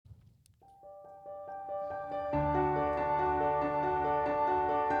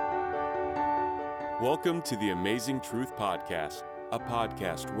Welcome to the Amazing Truth Podcast, a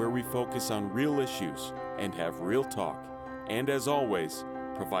podcast where we focus on real issues and have real talk, and as always,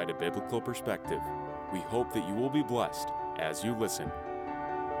 provide a biblical perspective. We hope that you will be blessed as you listen.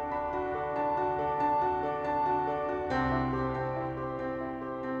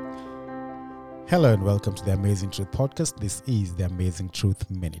 Hello and welcome to the Amazing Truth Podcast. This is the Amazing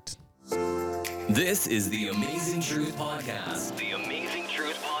Truth Minute. This is the Amazing Truth Podcast. The Amazing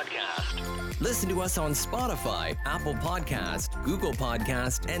Truth Podcast. Listen to us on Spotify, Apple Podcast, Google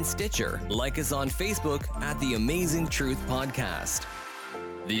Podcast, and Stitcher. Like us on Facebook at the Amazing Truth Podcast.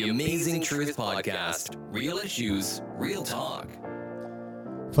 The Amazing Truth Podcast. Real issues, real talk.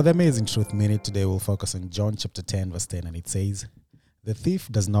 For the Amazing Truth Minute, today we'll focus on John chapter 10, verse 10, and it says, "The thief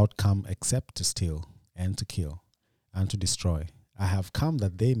does not come except to steal and to kill and to destroy. I have come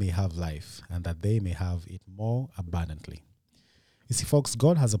that they may have life and that they may have it more abundantly." You see, folks,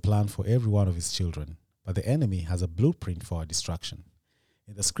 God has a plan for every one of his children, but the enemy has a blueprint for our destruction.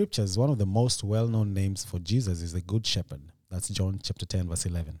 In the scriptures, one of the most well-known names for Jesus is the Good Shepherd. That's John chapter 10, verse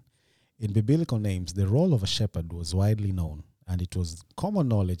 11. In biblical names, the role of a shepherd was widely known, and it was common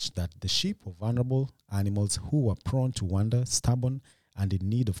knowledge that the sheep were vulnerable animals who were prone to wander, stubborn, and in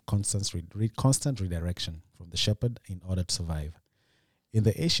need of constant redirection from the shepherd in order to survive. In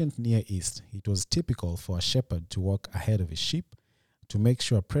the ancient Near East, it was typical for a shepherd to walk ahead of his sheep to make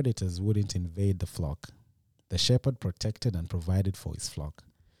sure predators wouldn't invade the flock. The shepherd protected and provided for his flock,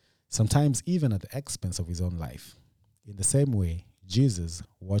 sometimes even at the expense of his own life. In the same way, Jesus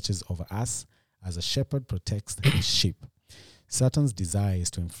watches over us as a shepherd protects his sheep. Satan's desire is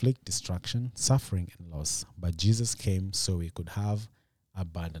to inflict destruction, suffering, and loss, but Jesus came so we could have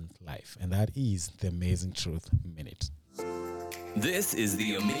abundant life. And that is the Amazing Truth Minute. This is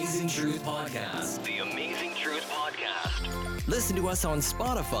the Amazing Truth Podcast. The Amazing Truth Podcast. Listen to us on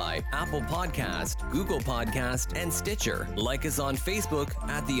Spotify, Apple Podcast, Google Podcast, and Stitcher. Like us on Facebook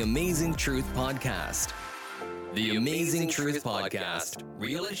at the Amazing Truth Podcast. The Amazing Truth Podcast.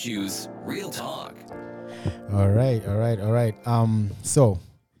 Real issues, real talk. All right. So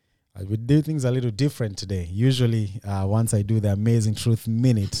we do things a little different today. Usually, once I do the Amazing Truth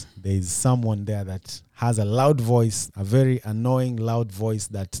Minute, there's someone there that has a loud voice, a very annoying loud voice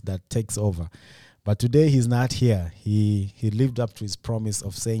that takes over. But today he's not here. He lived up to his promise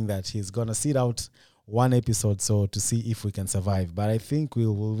of saying that he's gonna sit out one episode so to see if we can survive. But I think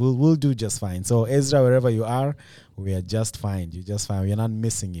we'll do just fine. So Ezra, wherever you are, we are just fine. You're just fine. We're not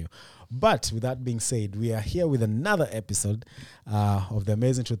missing you. But with that being said, we are here with another episode of the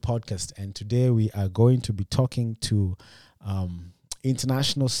Amazing Truth Podcast. And today we are going to be talking to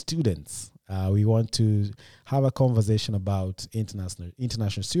international students. We want to have a conversation about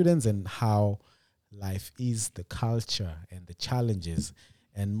international students and how life is, the culture and the challenges,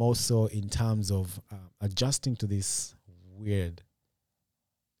 and more so in terms of adjusting to this weird,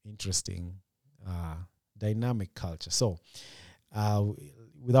 interesting, dynamic culture. So,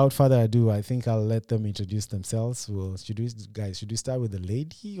 without further ado, I think I'll let them introduce themselves. Should we start with the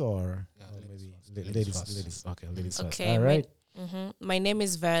lady or maybe ladies? Okay, ladies first. All right. My name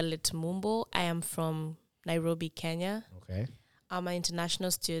is Violet Mumbo. I am from Nairobi, Kenya. Okay. I'm an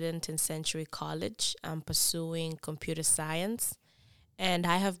international student in Century College. I'm pursuing computer science. And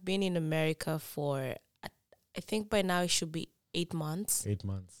I have been in America for, I think by now it should be 8 months. 8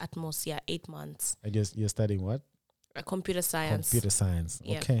 months. At most, 8 months. I guess you're studying what? Computer science. Computer science.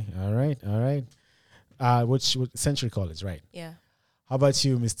 Yep. Okay. All right. Which Century College, right? Yeah. How about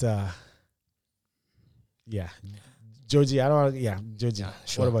you, Mr. Georgie? Georgie.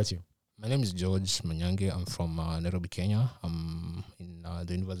 Sure. What about you? My name is George Manyange. I'm from Nairobi, Kenya. I'm in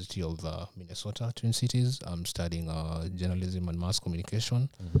the University of Minnesota, Twin Cities. I'm studying journalism and mass communication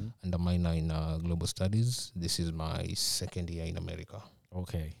and a minor in global studies. This is my second year in America.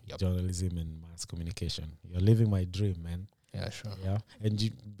 Okay. Yep. Journalism and mass communication. You're living my dream, man. Yeah, sure. Yeah.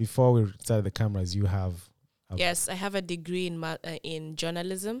 And before we started the cameras, you have... Yes, I have a degree in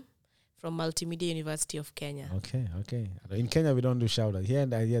journalism from Multimedia University of Kenya. Okay. In Kenya, we don't do shout-outs. Here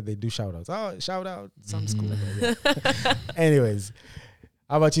and there, they do shout-outs. Oh, shout-out, some school. Anyways,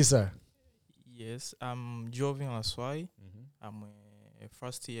 how about you, sir? Yes, I'm Jovian Aswai. I'm a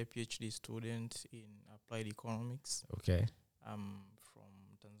first-year PhD student in applied economics. Okay. I'm from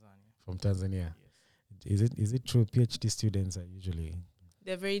Tanzania. From Tanzania. Yes. Is it true PhD students are usually...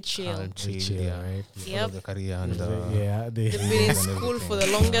 They're very chill. chill, right? Yep. The career and They've been in school for the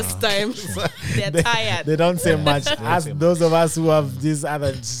longest time. They're tired. They don't say much. As those of us who have these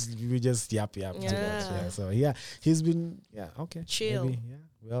other, we just yap. Yeah. Too much. Yeah. So he's been okay. Chill.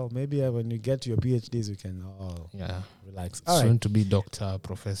 Well, maybe when you get your PhDs, we can all Yeah. relax. All Soon right. to be doctor,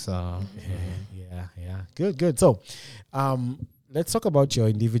 professor. Yeah. Good. So, let's talk about your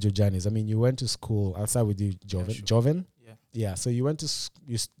individual journeys. I mean, you went to school. I'll start with you, Joven. sure. Joven? Yeah. Yeah. So you went to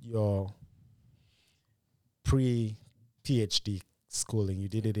your pre-PhD schooling. You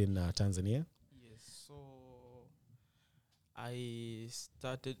did it in Tanzania. Yes. So I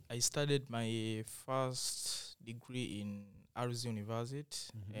studied my first degree in Aarhus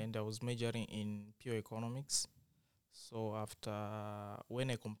University, and I was majoring in pure economics. So after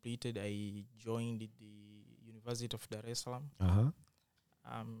when I completed, I joined the University of Dar es Salaam.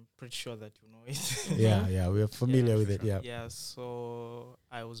 I'm pretty sure that you know it. Yeah. We're familiar with it. Yeah. Yeah. So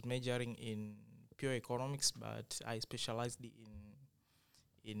I was majoring in pure economics, but I specialized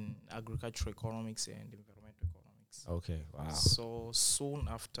in agricultural economics and environmental economics. Okay. Wow. So soon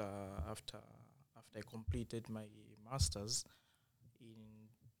after I completed my masters in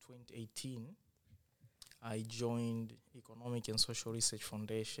 2018, I joined Economic and Social Research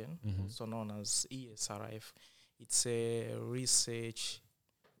Foundation, also known as ESRF. It's a research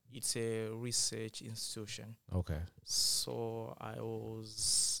institution. Okay. So I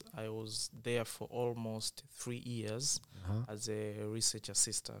was there for almost 3 years as a research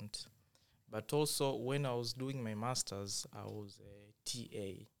assistant. But also when I was doing my masters, I was a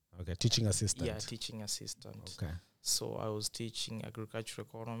TA. Okay, teaching assistant. Yeah, teaching assistant. Okay. So I was teaching agricultural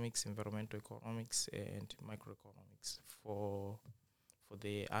economics, environmental economics, and microeconomics for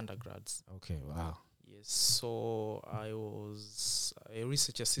the undergrads. Okay, wow. Yes, so I was a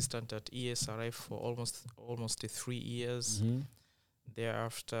research assistant at ESRF for almost 3 years.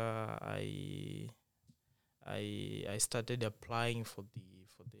 Thereafter, I started applying for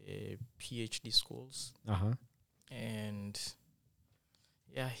the PhD schools, and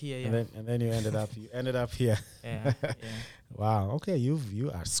here I am. And then you ended up here. Yeah. Wow. Okay,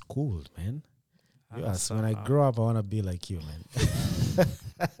 you are schooled, man. When I So, grow up, I want to be like you, man.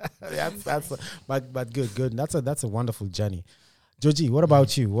 But good. That's a wonderful journey. Joji, what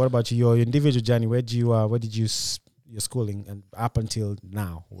about you? What about your individual journey? Where did you your schooling and up until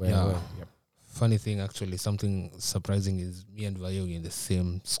now? Where? Funny thing, actually, something surprising is me and Vayo in the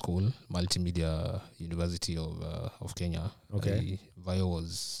same school, Multimedia University of Kenya. Okay. Vayo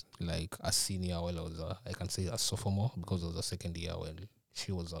was like a senior while I was, I can say a sophomore, because it was a second year when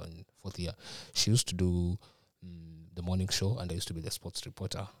she was on fourth year. She used to do the morning show, and I used to be the sports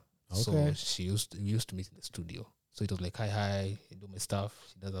reporter. Okay. So we used to meet in the studio. So it was like, hi, I do my stuff,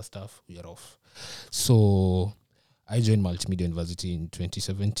 she does her stuff, we are off. So I joined Multimedia University in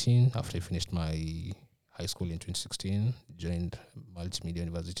 2017 after I finished my high school in 2016. Joined Multimedia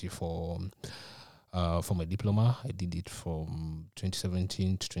University for my diploma. I did it from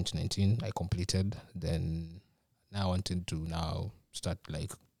 2017 to 2019. I completed. Then now I wanted to start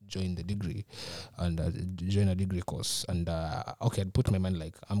join the degree and join a degree course. And I'd put my mind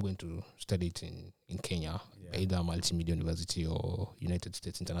I'm going to study it in Kenya, either Multimedia University or United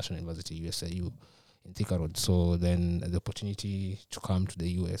States International University, USIU. In Thika Road. So then the opportunity to come to the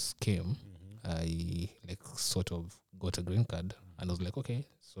US came. I sort of got a green card, and I was like, okay,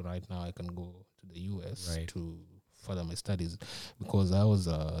 so right now I can go to the US to further my studies, because I was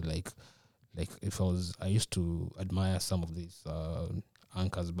I used to admire some of these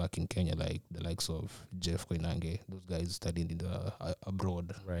anchors back in Kenya, like the likes of Jeff Koinange. Those guys studied in the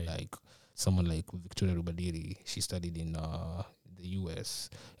abroad, like someone like Victoria Rubadiri. She studied in the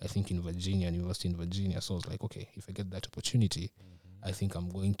US, I think in University in Virginia. So I was like, okay, if I get that opportunity, I think I'm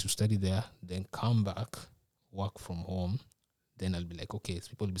going to study there, then come back, work from home. Then I'll be like, okay, so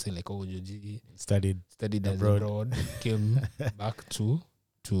people will be saying like, oh, Joji studied abroad. Came back to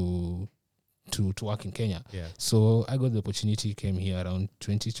work in Kenya. Yeah. So I got the opportunity, came here around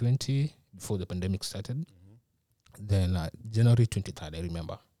 2020 before the pandemic started. Then January 23rd, I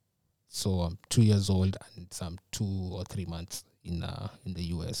remember. So I'm 2 years old and some 2 or 3 months in the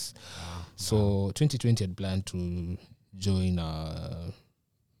US. So 2020 I'd planned to join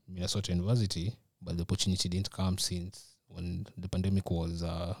Minnesota University, but the opportunity didn't come since when the pandemic was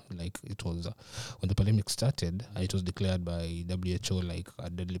when the pandemic started, it was declared by WHO like a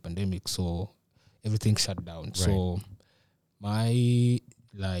deadly pandemic, so everything shut down. So the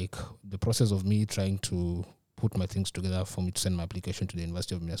process of me trying to put my things together for me to send my application to the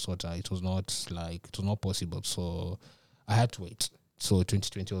University of Minnesota, it was not possible. So I had to wait. So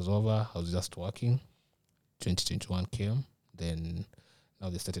 2020 was over. I was just working. 2021 came. Then now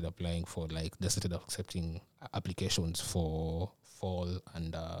they started applying for they started accepting applications for fall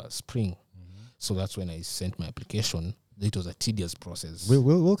and spring. So that's when I sent my application. It was a tedious process.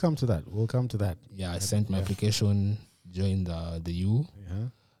 We'll come to that. We'll come to that. Yeah, I sent my application, joined the U.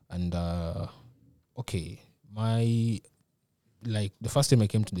 And okay, like the first time I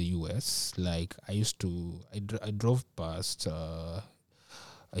came to the US, like I drove past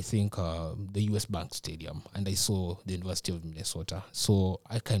I think the US Bank Stadium, and I saw the University of Minnesota. So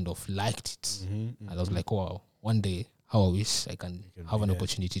I kind of liked it. And I was like, wow, one day, how I wish I can have an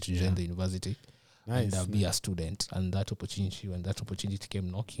opportunity to join the university and be a student. And that opportunity, when that opportunity came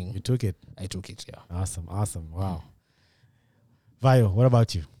knocking, You took it. I took it, yeah. Awesome. Wow. Vayo, what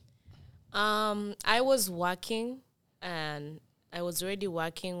about you? I was working, and I was already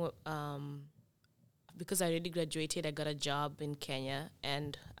working because I already graduated. I got a job in Kenya,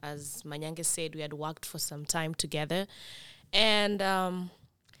 and as Manyange said, we had worked for some time together. And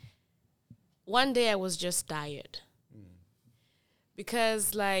one day I was just tired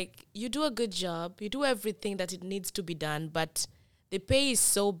because, like, you do a good job, you do everything that it needs to be done, but the pay is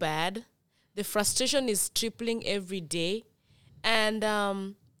so bad, the frustration is tripling every day. And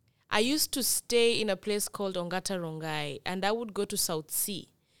I used to stay in a place called Ongata Rongai, and I would go to South Sea.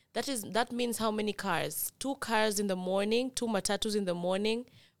 That means how many cars? 2 cars in the morning, 2 matatus in the morning,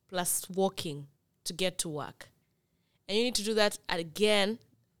 plus walking to get to work. And you need to do that again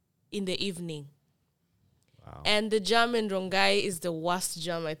in the evening. Wow. And the jam in Rongai is the worst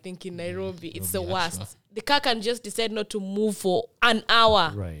jam, I think, in Nairobi. It's the worst. Sure. The car can just decide not to move for an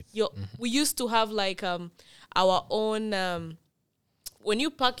hour. Right. We used to have like our own... when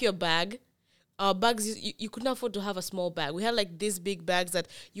you pack your bag, our bags, you couldn't afford to have a small bag. We had like these big bags that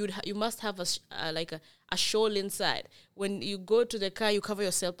you must have a shawl inside. When you go to the car, you cover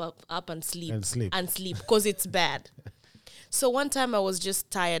yourself up and sleep. Because it's bad. So one time I was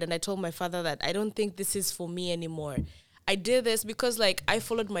just tired, and I told my father that I don't think this is for me anymore. I did this because, like, I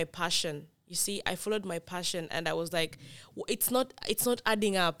followed my passion. You see, I followed my passion, and I was like, it's not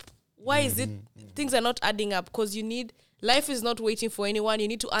adding up. Why is it things are not adding up? Because life is not waiting for anyone. You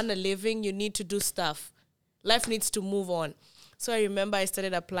need to earn a living. You need to do stuff. Life needs to move on. So I remember I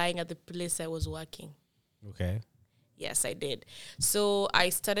started applying at the place I was working. Okay. Yes, I did. So I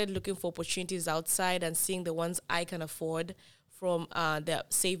started looking for opportunities outside and seeing the ones I can afford from the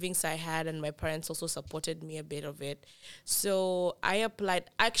savings I had, and my parents also supported me a bit of it. So I applied.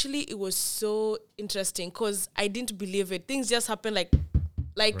 Actually, it was so interesting because I didn't believe it. Things just happened like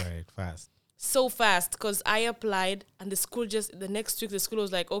right, fast. So fast, because I applied, and the next week the school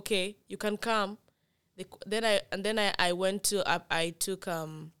was like, okay, you can come. I went to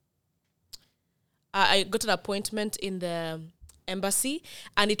I got an appointment in the embassy,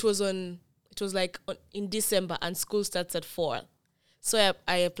 and it was in December, and school starts at 4. So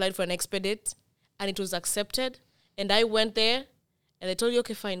I applied for an expedite, and it was accepted, and I went there, and they told you,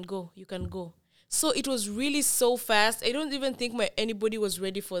 okay, fine, go, you can go. So it was really so fast. I don't even think anybody was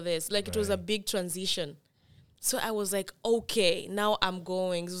ready for this. Like, It was a big transition. So I was like, okay, now I'm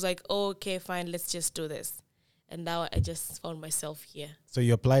going. It was like, okay, fine, let's just do this. And now I just found myself here. So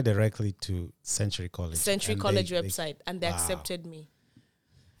you applied directly to Century College. Century College website, and they accepted me.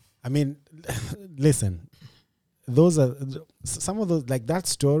 I mean, listen, those are some of those, like that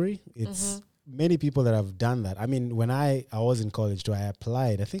story, it's many people that have done that. I mean, when I was in college too, I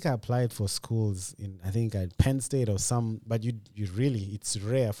think I applied for schools in, I think at Penn State or some, but you really, it's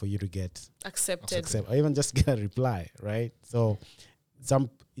rare for you to get accepted or even just get a reply, right? So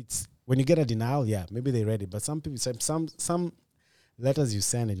it's when you get a denial, yeah, maybe they read it, but some people, some letters you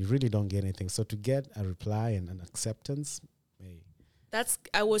send and you really don't get anything. So to get a reply and an acceptance,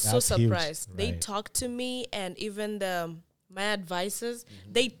 I was so surprised. Huge, They talked to me, and even my advisors,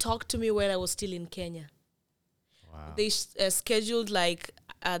 they talked to me when I was still in Kenya. Wow. They scheduled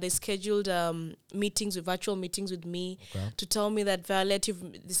meetings, virtual meetings with me, to tell me that, Violet,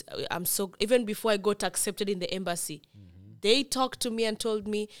 even before I got accepted in the embassy, they talked to me and told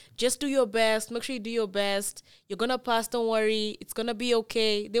me, just do your best, make sure you do your best, you're going to pass, don't worry, it's going to be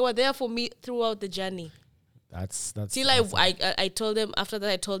okay. They were there for me throughout the journey. That's till awesome. I told them, after that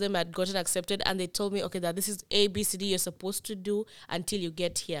I told them I'd gotten accepted, and they told me, okay, that this is ABCD you're supposed to do until you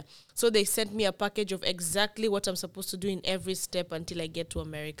get here. So they sent me a package of exactly what I'm supposed to do in every step until I get to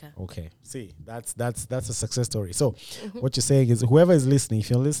America. Okay. See, that's a success story. So what you're saying is, whoever is listening,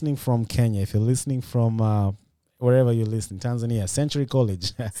 if you're listening from Kenya, if you're listening from wherever you're listening, Tanzania, Century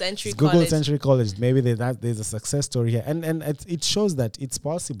College. Google Century College. Maybe there's a success story here. And it shows that it's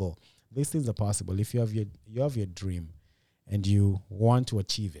possible. These things are possible. If you have your dream and you want to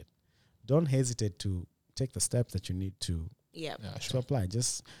achieve it, don't hesitate to take the steps that you need to apply.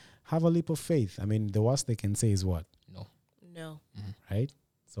 Just have a leap of faith. I mean, the worst they can say is what? No. Mm-hmm. Right?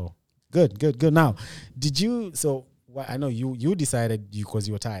 So good. Now, I know you decided because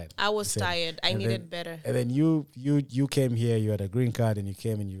you were tired. I was said. tired. I And needed better. And then you came here. You had a green card, and you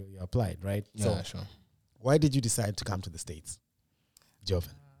came and you applied, right? Yeah, So sure. why did you decide to come to the States,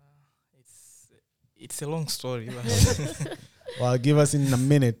 Joven? It's a long story. But Well, give us in a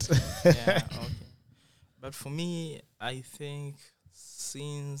minute. yeah, okay. But for me, I think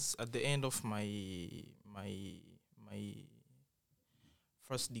since at the end of my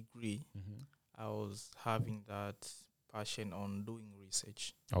first degree, I was having that passion on doing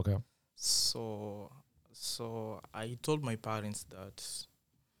research. Okay. So I told my parents that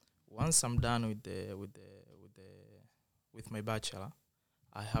once I'm done with my bachelor,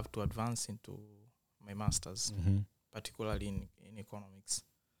 I have to advance into my master's, particularly in economics.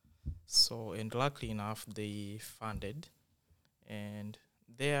 So, and luckily enough, they funded, and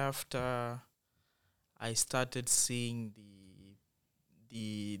thereafter, I started seeing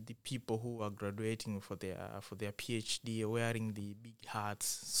the people who are graduating for their PhD wearing the big hats.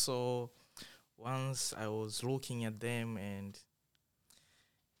 So, once I was looking at them, and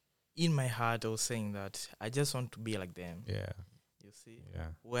in my heart, I was saying that I just want to be like them. Yeah. You see,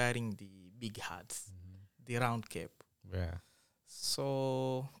 wearing the big hats, the round cap. Yeah.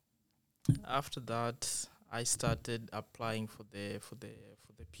 So after that, I started applying for the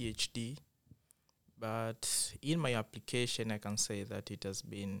PhD. But in my application, I can say that it has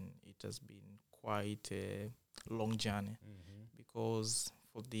been quite a long journey, because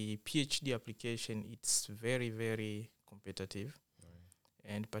for the PhD application, it's very, very competitive,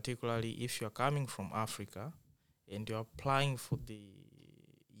 and particularly if you're coming from Africa and you're applying for the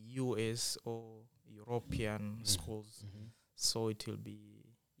US or European schools, so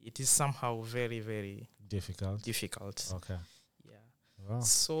it is somehow very, very difficult. Okay. Yeah. Wow.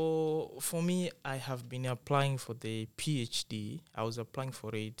 So for me, I have been applying for the PhD. I was applying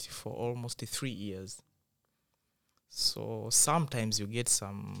for it for almost 3 years. So sometimes you get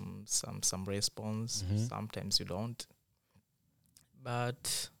some response, sometimes you don't.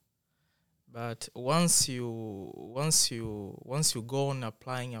 But once you go on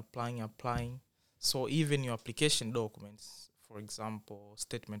applying, so even your application documents, for example,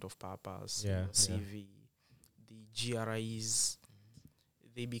 statement of purpose, your CV, the GRIs,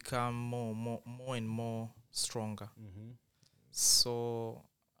 they become more and more stronger. So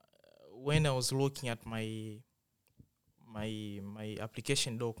when I was looking at my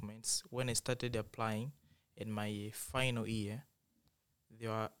application documents, when I started applying in my final year, they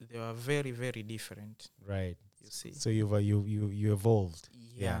were very, very different. Right. You see. So you evolved.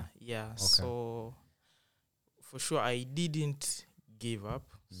 Yeah. Okay. So for sure, I didn't give up.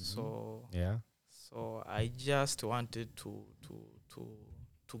 So I just wanted to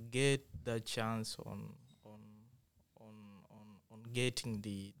get the chance on getting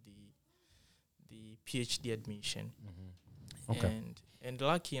the PhD admission. Okay. And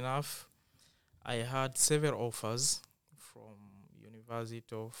lucky enough, I had several offers from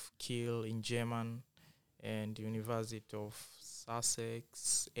University of Kiel in Germany and University of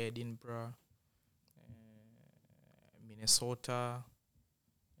Sussex, Edinburgh, Minnesota,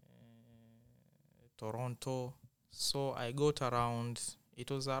 Toronto. So I got around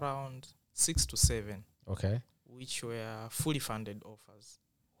 6 to 7. Okay. Which were fully funded offers.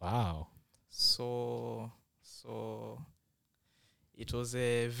 Wow. So it was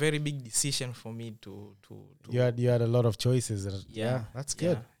a very big decision for me to You had a lot of choices. That's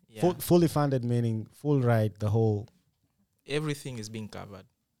good. Yeah. Fully funded meaning full ride, the whole. Everything is being covered.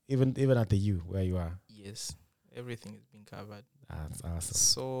 Even at the U where you are. Yes, everything is being covered. That's awesome.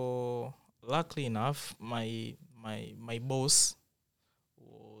 So luckily enough, my boss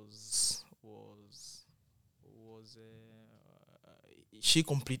was she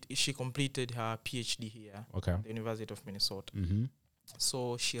completed her PhD here at the University of Minnesota.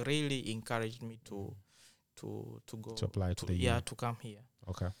 So she really encouraged me to go to apply to the U. to come here.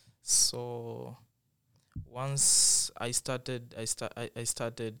 Okay. So once I started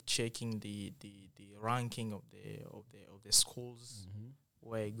checking the ranking of the schools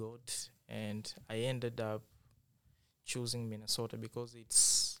where I got, and I ended up choosing Minnesota because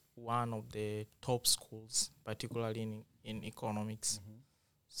it's one of the top schools, particularly in economics.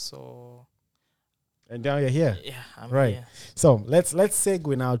 So, and now you're here. Yeah, I'm right. Here. So let's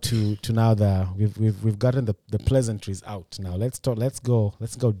segue now to now that we've gotten the pleasantries out. Now let's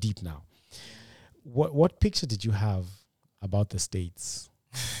go deep now. What picture did you have about the States?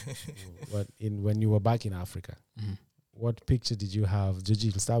 When you were back in Africa? What picture did you have? Gigi,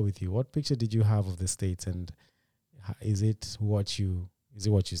 we'll start with you. What picture did you have of the States, and is it what you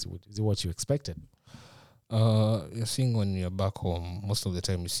expected? You're seeing when you're back home, most of the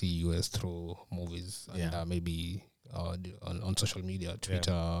time you see US through movies and maybe on social media,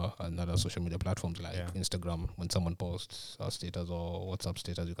 Twitter and other social media platforms like Instagram. When someone posts a status or WhatsApp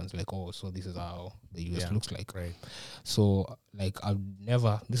status, you can say like, oh, so this is how the US looks like. Right. So like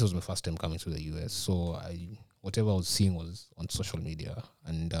this was my first time coming to the US, so whatever I was seeing was on social media,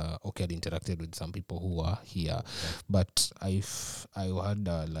 and I'd interacted with some people who are here, but I had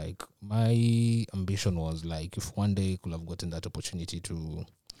like my ambition was like if one day I could have gotten that opportunity to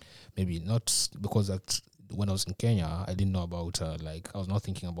maybe not, because when I was in Kenya I didn't know about I was not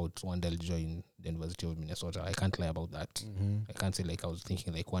thinking about one day I'll join the University of Minnesota. I can't lie about that. I can't say like I was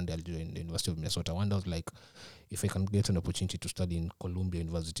thinking like one day I'll join the University of Minnesota. One day I was like, if I can get an opportunity to study in Columbia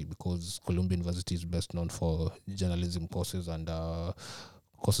University, because Columbia University is best known for journalism courses and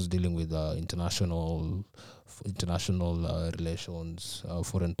courses dealing with international relations,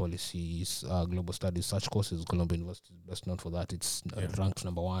 foreign policies, global studies, such courses. Columbia University is best known for that. It's ranked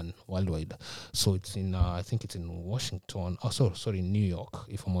number 1 worldwide. So it's in, I think it's in Washington. New York,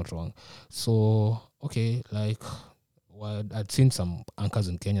 if I'm not wrong. So, I'd seen some anchors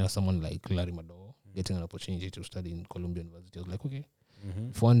in Kenya, someone like Larry Mado, getting an opportunity to study in Columbia University. I was like, okay,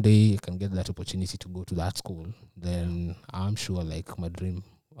 if one day I can get that opportunity to go to that school, then I'm sure like my dream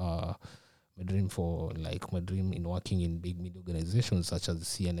in working in big media organizations such as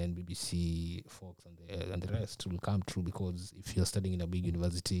CNN, BBC, Fox, and the rest will come true, because if you're studying in a big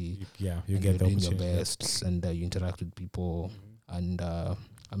university, you and get you're the doing your opportunity. best, and you interact with people, and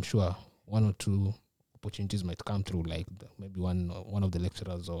I'm sure one or two opportunities might come through. Like maybe one of the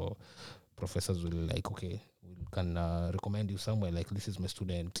lecturers or professors will like, okay, we can recommend you somewhere, like this is my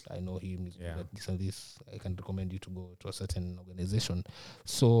student, I know him, he's good at this and this, I can recommend you to go to a certain organization.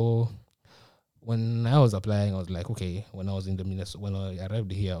 So when I was applying, I was like, okay, when I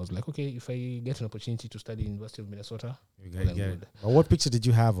arrived here, I was like, okay, if I get an opportunity to study in University of Minnesota, then good. But what picture did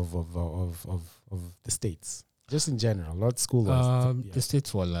you have of the States, just in general, not school wise? The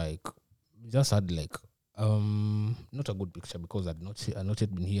States were like, just had like not a good picture, because I'd not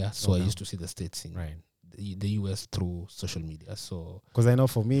yet been here, so I used to see the States in the US through social media. So because I know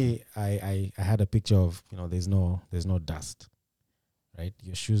for me, I had a picture of, there's no dust, right?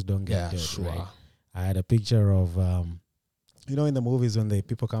 Your shoes don't get dirty, right? I had a picture of in the movies when the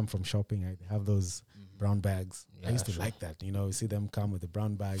people come from shopping, right, they have those brown bags. I used to like that. You see them come with the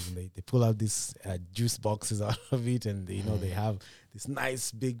brown bags, and they pull out these juice boxes out of it, and they have this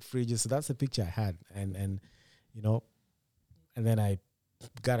nice big fridges. So that's the picture I had, and then I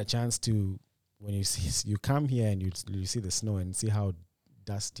got a chance to, when you come here and you see the snow and see how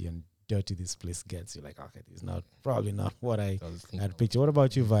dusty and dirty this place gets, you're like, okay, this is probably not what I had pictured. What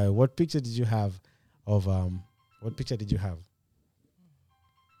about you, Vi? What picture did you have of what picture did you have?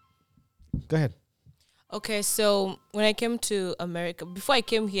 Go ahead. Okay, so when I came to America, before I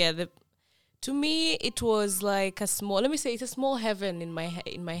came here, to me it was like it's a small heaven in my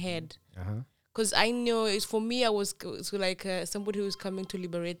head. Because I know it's, for me, it was like somebody who was coming to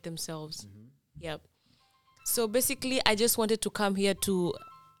liberate themselves. Yep. So basically, I just wanted to come here to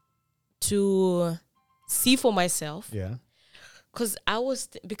see for myself. Yeah.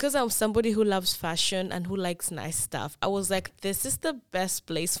 Because I'm somebody who loves fashion and who likes nice stuff. I was like, this is the best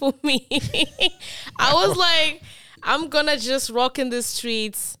place for me. I was like, I'm gonna just rock in the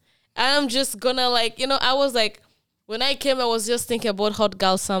streets. I'm just gonna I was like, when I came, I was just thinking about hot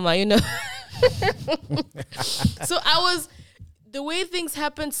girl summer, So the way things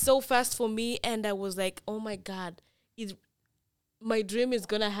happened so fast for me, and I was like, oh my God, my dream is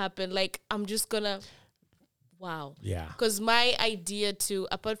gonna happen. Like, I'm just gonna, wow. Yeah. Because my idea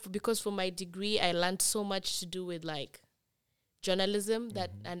because for my degree, I learned so much to do with like journalism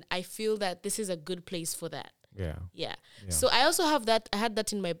and I feel that this is a good place for that. Yeah. So I also have that. I had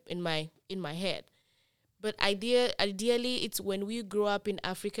that in my head. But ideally, it's when we grow up in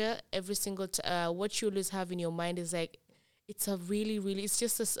Africa, every single what you always have in your mind is like, it's a really, really, it's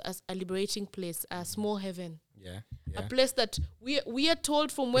just a liberating place, a small heaven. Yeah. A place that we are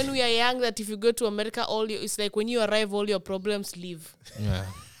told from when we are young that if you go to America, it's like when you arrive, all your problems leave.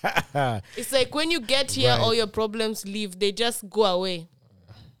 Yeah. It's like when you get here, all your problems leave. They just go away.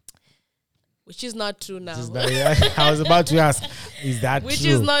 Which is not true now. I was about to ask, is that Which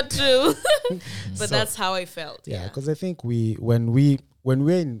true? is not true. But that's how I felt. Yeah, because I think when we're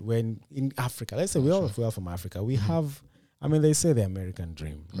in Africa, let's say we all from Africa, we have, they say the American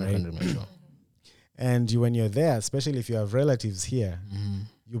dream, right? And when you're there, especially if you have relatives here,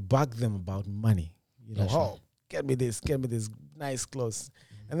 you bug them about money. Get me this nice clothes.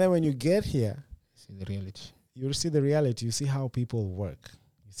 And then when you get here, you see the reality. You see how people work.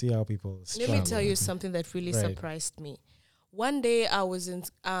 You see how people struggle. Let me tell you something that really surprised me. One day I was in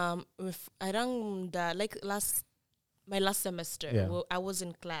around last my last semester. Yeah. I was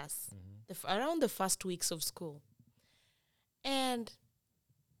in class around the first weeks of school, and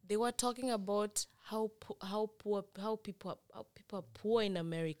they were talking about how people are poor in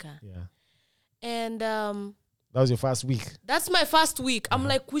America, Yeah. and That was your first week. that's my first week. I'm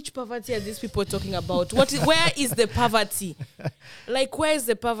like, which poverty are these people talking about? Where is the poverty? Like, where is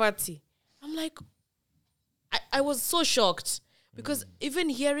the poverty? I'm like, I was so shocked because even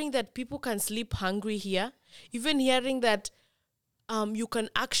hearing that people can sleep hungry here, even hearing that you can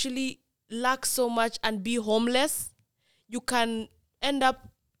actually lack so much and be homeless, you can end up.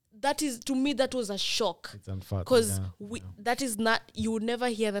 That is, to me, that was a shock. It's unfortunate. Because that is not, you would never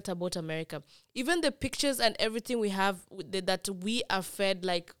hear that about America. Even the pictures and everything we have that we are fed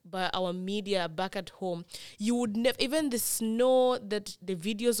like by our media back at home, you would never, even the snow, the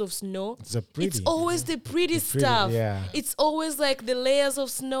videos of snow, it's always the pretty stuff. Yeah. It's always like the layers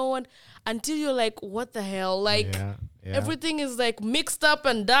of snow, and until you're like, what the hell? Like everything is like mixed up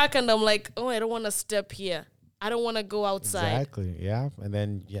and dark, and I'm like, oh, I don't want to step here. I don't want to go outside. Exactly. Yeah. And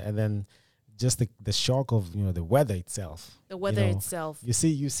then just the shock of, the weather itself. The weather itself. You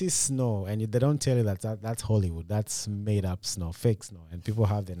see snow, and they don't tell you that's Hollywood. That's made up snow, fake snow. And people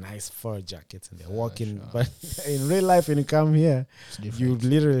have the nice fur jackets and they're walking. Sure. But in real life, when you come here, you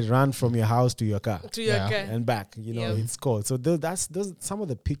literally run from your house to your car. And back. It's cold. So that's some of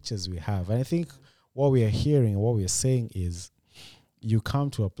the pictures we have. And I think what we are hearing, what we are saying is, you come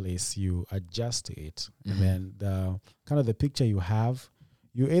to a place, you adjust to it, and then the picture you have,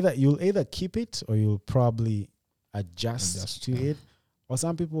 you'll either keep it or you'll probably adjust to it, or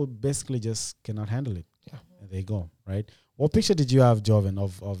some people basically just cannot handle it. Yeah, and they go right. What picture did you have, Joven?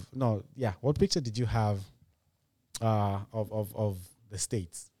 What picture did you have of the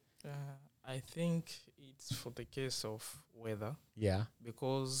States? I think it's for the case of weather. Yeah,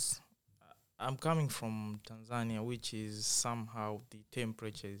 because I'm coming from Tanzania, which is somehow the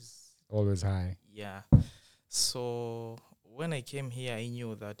temperature is always high. Yeah. So when I came here, I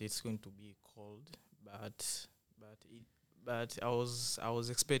knew that it's going to be cold, but I was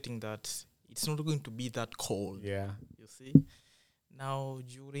expecting that it's not going to be that cold. Yeah. You see? Now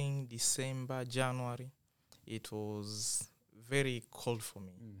during December, January, it was very cold for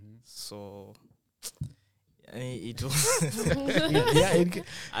me. So it was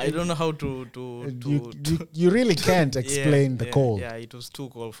I don't know how to you really can't explain the cold. Yeah, it was too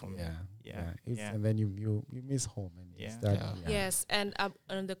cold for me. And then you miss home and Yes, and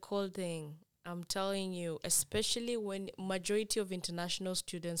on the cold thing, I'm telling you, especially when majority of international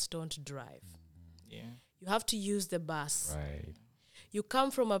students don't drive. You have to use the bus. Right. You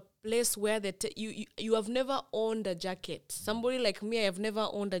come from a place where you have never owned a jacket. Somebody like me, I have never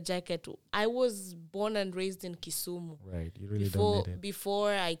owned a jacket. I was born and raised in Kisumu. Right, you really don't need it. Before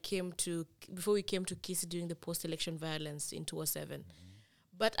we came to Kisii during the post-election violence in 2007.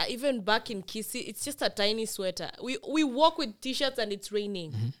 But even back in Kisii, it's just a tiny sweater. We walk with T-shirts and it's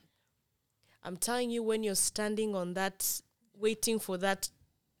raining. I'm telling you, when you're standing on that, waiting for that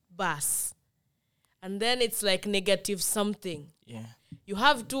bus, and then it's like negative something. Yeah. You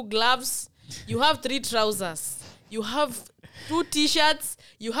have 2 gloves, you have 3 trousers, you have 2 T-shirts,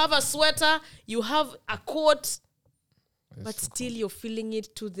 you have a sweater, you have a coat, but still you're feeling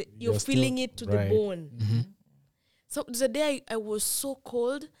it to the the bone. So the day I was so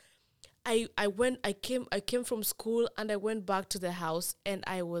cold, I came from school and I went back to the house and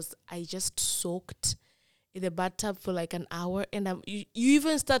I just soaked in the bathtub for like an hour, and you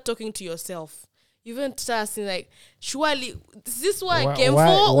even start talking to yourself. You even start asking, like, surely, is this what I came for?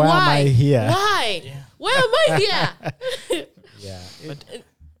 Why am I here? Why? Yeah. Why am I here?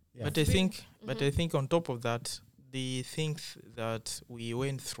 But I think on top of that, the things that we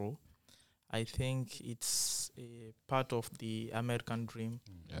went through, I think it's a part of the American dream.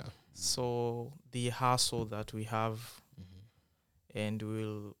 Yeah. So the hustle that we have, and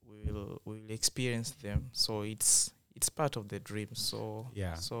we'll experience them. So it's part of the dream. So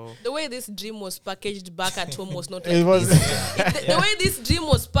So the way this dream was packaged back at home was not like this. The way this dream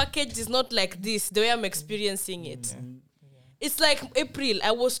was packaged is not like this. The way I'm experiencing it. It's like April.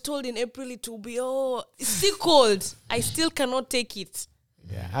 I was told in April it will be, it's still cold. I still cannot take it.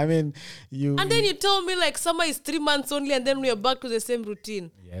 Yeah, I mean, and then you tell me like summer is 3 months only, and then we are back to the same routine.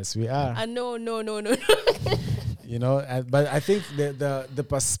 Yes, we are. And no. But I think the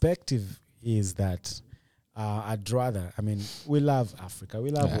perspective is that I'd rather. I mean, we love Africa.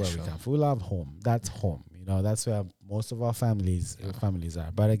 We love where we come from. We love home. That's home. That's where most of our families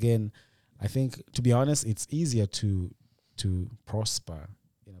are. But again, I think, to be honest, it's easier to prosper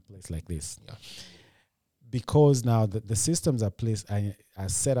in a place like this. Yeah. Because now the systems are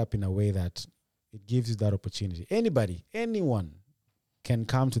set up in a way that it gives you that opportunity. Anybody, anyone can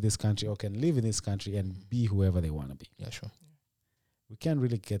come to this country or can live in this country and be whoever they want to be. Yeah, sure. We can't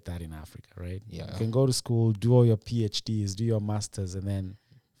really get that in Africa, right? Yeah. You can go to school, do all your PhDs, do your masters, and then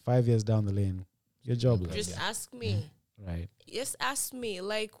 5 years down the lane, you're jobless. Just ask me. Right. Just ask me.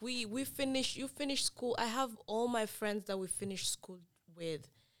 Like you finish school. I have all my friends that we finished school with,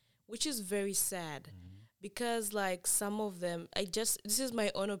 which is very sad. Because like some of them, this is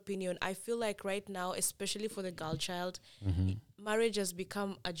my own opinion. I feel like right now, especially for the girl child, marriage has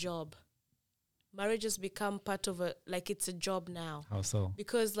become a job. Marriage has become part of it's a job now. How so?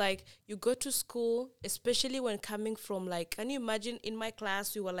 Because like you go to school, especially when coming from like, can you imagine in my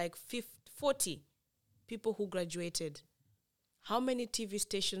class, we were like 40 people who graduated. How many TV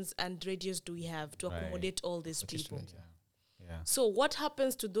stations and radios do we have to accommodate all these people? Yeah. So what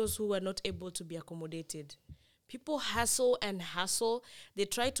happens to those who are not able to be accommodated? People hustle and hustle. They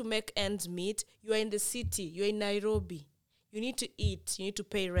try to make ends meet. You are in the city. You're in Nairobi. You need to eat. You need to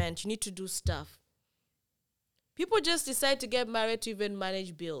pay rent. You need to do stuff. People just decide to get married to even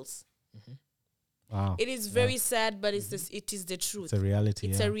manage bills. Wow. It is very sad, but it is the truth. It's a reality.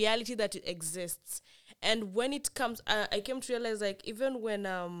 It's a reality that it exists. And when it comes, I came to realize, like, even when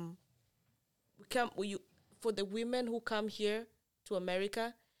for the women who come here to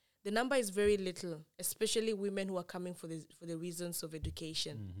America, the number is very little, especially women who are coming for the reasons of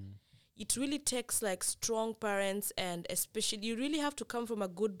education. It really takes like strong parents, and especially you really have to come from a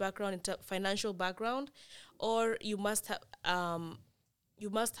good background, financial background, or you must have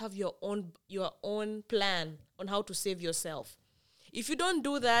your own plan on how to save yourself. If you don't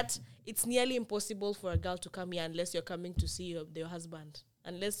do that, it's nearly impossible for a girl to come here unless you're coming to see your husband.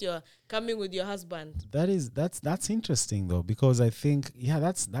 Unless you're coming with your husband. That's interesting though, because I think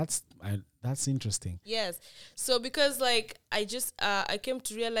that's interesting. Yes. So because like I came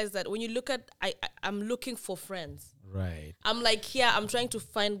to realize that when you look at I'm looking for friends. Right. I'm like I'm trying to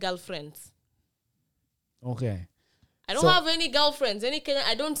find girlfriends. Okay. I don't have any girlfriends.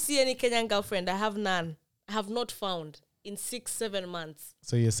 I don't see any Kenyan girlfriend. I have none. I have not found in 6-7 months.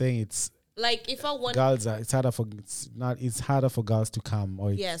 So you're saying it's like if I want girls it's harder for girls to come,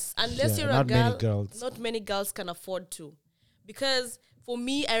 or yes, unless you're a girl, not many girls can afford to. Because for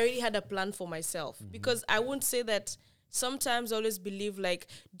me, I already had a plan for myself. Because I won't say that. Sometimes I always believe like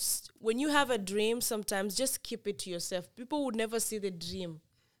when you have a dream, sometimes just keep it to yourself. People would never see the dream.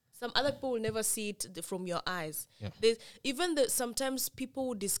 Some other people will never see it from your eyes. Yeah. Sometimes people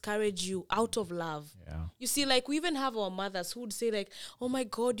would discourage you out of love. Yeah. You see, like we even have our mothers who would say like, oh my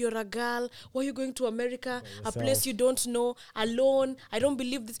God, you're a girl. Why are you going to America? A place you don't know, alone. I don't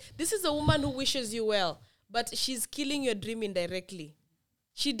believe this. This is a woman who wishes you well, but she's killing your dream indirectly.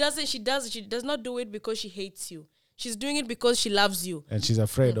 She does not do it because she hates you. She's doing it because she loves you. And she's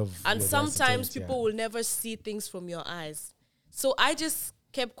afraid of. And sometimes people will never see things from your eyes. So I just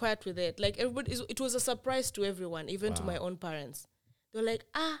kept quiet with it. Like everybody, it was a surprise to everyone, even to my own parents. They were like,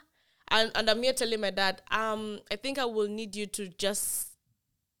 and I'm here telling my dad, I think I will need you to just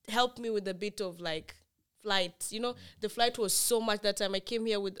help me with a bit of like flight. You know, the flight was so much that time. I came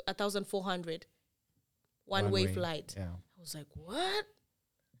here with 1,400 one-way flight. Yeah. I was like, what?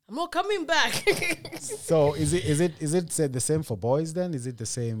 I'm not coming back. So is it the same for boys then? Is it the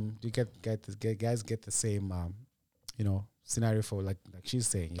same? Do you guys get the same scenario for like she's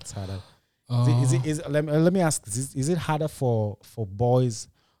saying it's harder? Let me ask, is it harder for boys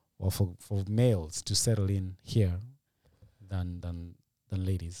or for males to settle in here than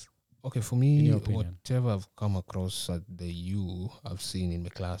ladies? Okay, for me, whatever I've come across at the U, I've seen in my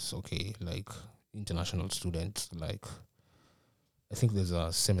class, like international students, like I think there's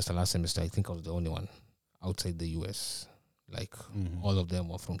a last semester, I think I was the only one outside the US. Like all of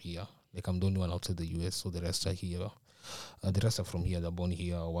them are from here. Like I'm the only one outside the US, so the rest are here. The rest are from here. They're born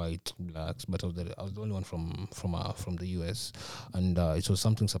here, white, blacks. But I was the only one from the US, and it was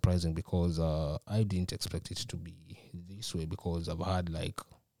something surprising because I didn't expect it to be this way. Because I've had like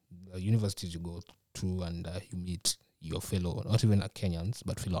universities you go to and you meet your fellow, not even like Kenyans,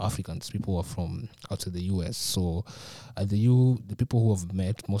 but fellow Africans, people who are from outside the US. So at the U, the people who have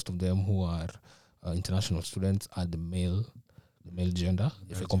met, most of them who are international students are the male gender.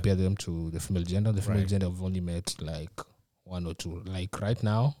 If I compare them to the female gender, the female gender I've only met like one or two. Like right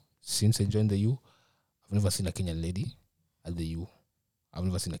now, since I joined the U, I've never seen a Kenyan lady at the U. I've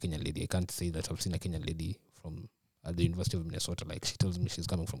never seen a Kenyan lady. I can't say that I've seen a Kenyan lady from at the University of Minnesota. Like she tells me she's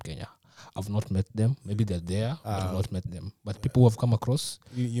coming from Kenya. I've not met them. Maybe they're there, but I've not met them. But people who have come across.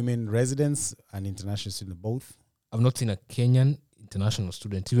 You mean residents and international students both? I've not seen a Kenyan international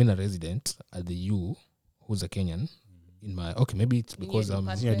student, even a resident at the U who's a Kenyan. in my maybe it's In your because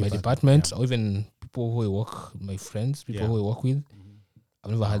department. my department or even people who I work, my friends, people Yeah. who I work with.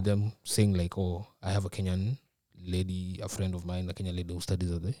 I've never had them saying like, "Oh, I have a Kenyan lady, a friend of mine, a Kenyan lady who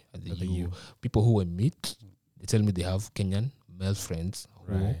studies at the U." People who I meet, they tell me they have Kenyan male friends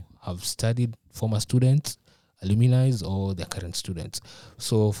who have studied, former students, alumni, or their current students.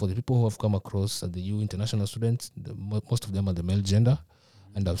 So for the people who have come across at the U international students, most of them are the male gender,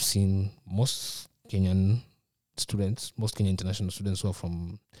 and I've seen most Kenyan international students who are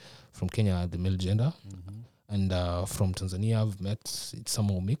from Kenya are the male gender. And from Tanzania, I've met some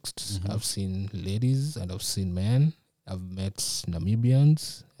more mixed. I've seen ladies and I've seen men. I've met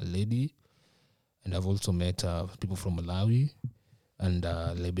Namibians, a lady, and I've also met people from Malawi and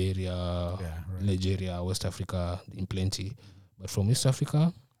Liberia, Nigeria, West Africa, in plenty. But from East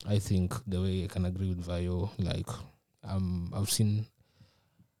Africa, I think the way I can agree with Vayo, like I've seen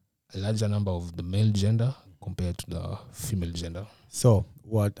a larger number of the male gender compared to the female gender. So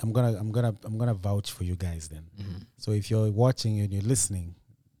what I'm gonna vouch for you guys then. So if you're watching and you're listening,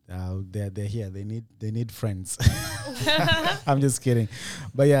 they're here. They need friends. I'm just kidding,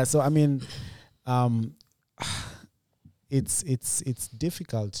 but yeah. So I mean, it's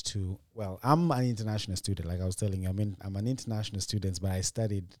difficult to. Well, I'm an international student, like I was telling you. I mean, I'm an international student, but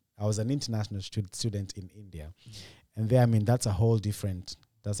I was an international student in India, and there, I mean, that's a whole different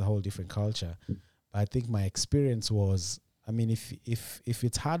culture. But I think my experience was. I mean, if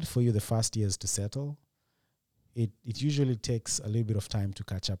it's hard for you the first years to settle, it usually takes a little bit of time to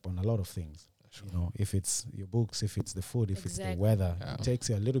catch up on a lot of things. Sure. You know, if it's your books, if it's the food, if it's the weather, it takes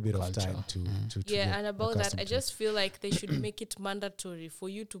you a little bit of time to yeah, and about that, I just feel like they should make it mandatory for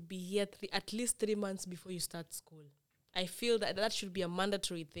you to be here at least 3 months before you start school. I feel that should be a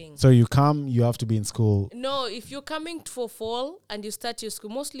mandatory thing. So you have to be in school. No, if you're coming for fall and you start your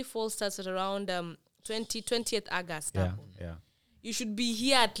school, mostly fall starts at around 20th August. Yeah. You should be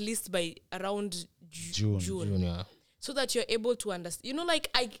here at least by around June. Yeah. So that you're able to understand. You know, like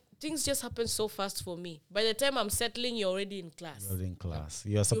things just happen so fast for me. By the time I'm settling, you're already in class.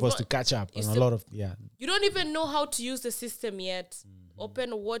 You're supposed to catch up on a lot of You don't even know how to use the system yet.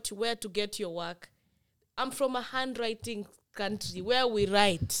 Open where to get your work. I'm from a handwriting country where we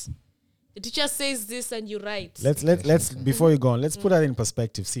write. The teacher says this and you write. Let's before you go on, let's put that in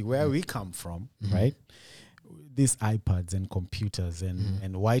perspective. See where we come from, right? These iPads and computers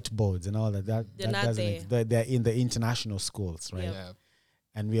and whiteboards and all that they're in the international schools, right? Yeah.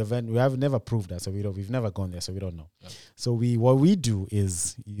 And we have never proved that, so we've never gone there, so we don't know. Yeah. So what we do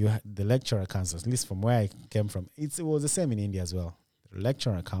is the lecturer comes, at least from where I came from. It was the same in India as well. The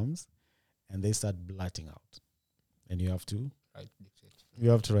lecturer comes and they start blurting out, and you have to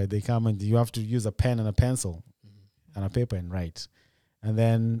write. They come and you have to use a pen and a pencil and a paper and write. And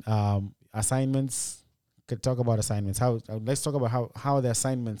then assignments. Could talk about assignments. Let's talk about how the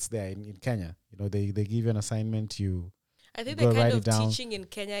assignments there in Kenya. You know, they give you an assignment. I think the kind of teaching in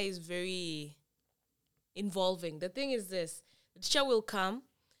Kenya is very involving. The thing is this: the teacher will come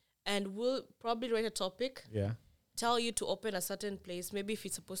and will probably write a topic. Yeah. Tell you to open a certain place. Maybe if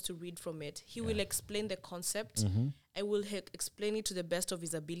it's supposed to read from it, he will explain the concept. I will explain it to the best of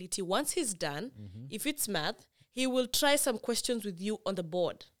his ability. Once he's done, if it's math, he will try some questions with you on the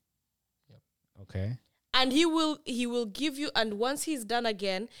board. Yep. Okay. And he will give you, and once he's done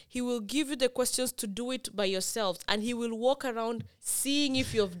again, he will give you the questions to do it by yourselves, and he will walk around seeing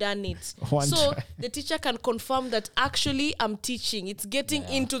if you've done it. The teacher can confirm that actually I'm teaching. It's getting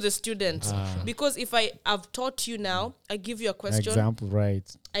into the student. Because if I've taught you now, I give you a question. Example, right.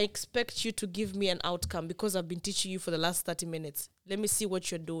 I expect you to give me an outcome because I've been teaching you for the last 30 minutes. Let me see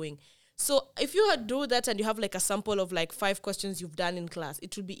what you're doing. So if you do that and you have like a sample of like 5 questions you've done in class,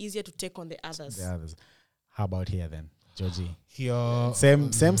 it will be easier to take on the others. How about here then, Georgie? Here, same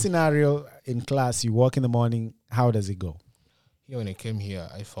scenario in class. You walk in the morning. How does it go? Here, when I came here,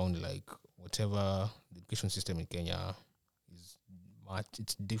 I found like whatever the education system in Kenya is,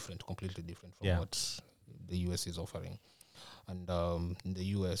 it's different, completely different from what the US is offering. And in the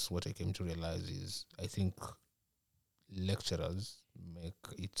US, what I came to realize is I think lecturers make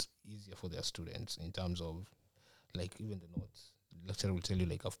it easier for their students in terms of like even the notes. The lecturer will tell you,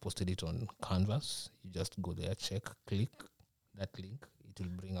 like, I've posted it on Canvas. You just go there, check, click that link. It will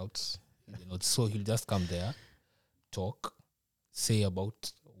bring out the notes. So he'll just come there, talk, say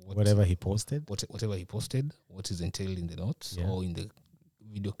about whatever he posted, whatever he posted, what is entailed in the notes or in the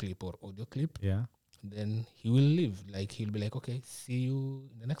video clip or audio clip. Yeah. Then he will leave. Like, he'll be like, okay, see you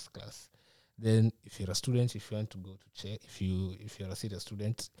in the next class. Then if you're a student, if you want to go to check, if you're a serious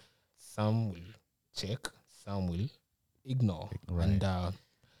student, some will check, some will ignore. Right. And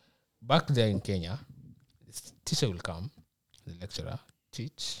back there in Kenya, the teacher will come, the lecturer,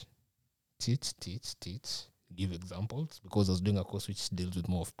 teach, give examples, because I was doing a course which deals with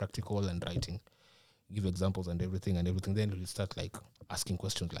more of practical and writing, give examples and everything. Then we'll start like asking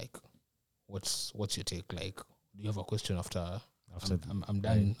questions like, what's your take? Like, do you have a question after I'm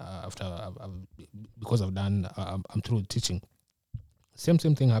done, because I've done, I'm through teaching. Same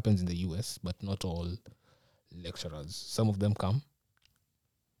thing happens in the US, but not all lecturers. Some of them come,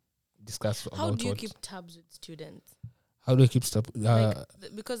 discuss about How do you keep tabs with students? How do I keep stuff?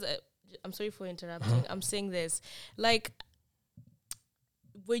 Because I'm sorry for interrupting. I'm saying this, like,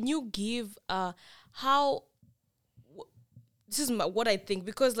 when you give this is what I think,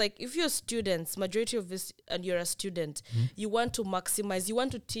 because like if you're students, majority of this, and you're a student, you want to maximize, you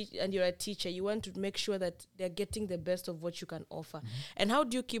want to teach, and you're a teacher, you want to make sure that they're getting the best of what you can offer. And how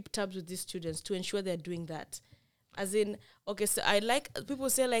do you keep tabs with these students to ensure they're doing that? As in, okay, so I like, people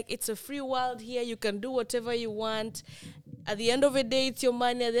say like, it's a free world here, you can do whatever you want. At the end of the day, it's your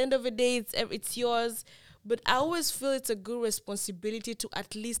money. At the end of the day, it's yours. But I always feel it's a good responsibility to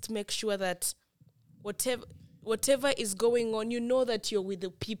at least make sure that whatever is going on, you know that you're with the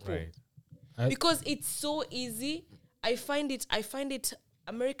people. Right. Because it's so easy. I find it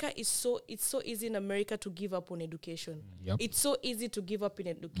America is it's so easy in America to give up on education. Yep. It's so easy to give up in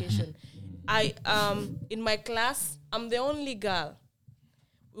education. In my class, I'm the only girl.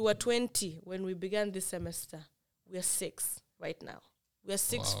 We were 20 when we began this semester. We are 6 right now. We are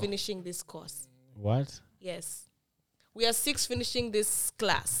 6 finishing this course. What? Yes. We are 6 finishing this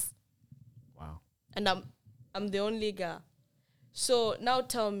class. Wow. And I'm the only girl. So now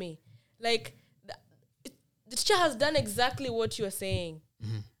tell me, like, the teacher has done exactly what you are saying.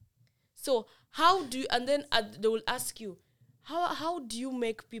 So how do you, and then they will ask you, how do you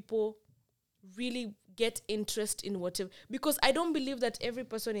make people really get interest in whatever? Because I don't believe that every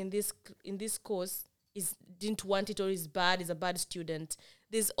person in this course didn't want it or is a bad student.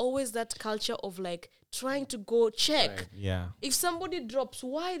 There's always that culture of like trying to go check. Right. Yeah. If somebody drops,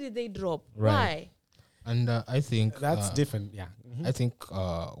 why did they drop? Right. Why? And I think That's different. Yeah. I think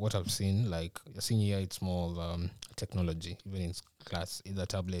what I've seen, like you're seeing here, it's more of technology, even in class, either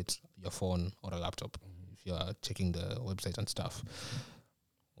tablet, your phone, or a laptop, if you're checking the website and stuff.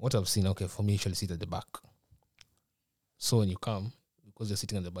 What I've seen, okay, for me, you usually sit at the back. So when you come, because you're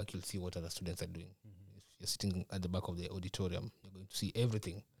sitting at the back, you'll see what other students are doing. If you're sitting at the back of the auditorium, you're going to see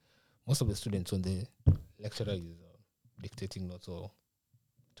everything. Most of the students, when the lecturer is dictating notes or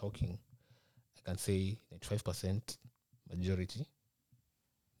talking, I can say 95% majority,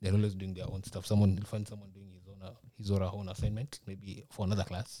 they're always doing their own stuff. Someone will find someone doing his or her own assignment, maybe for another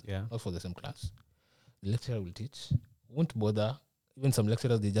class, not for the same class. The lecturer will teach, won't bother. Even some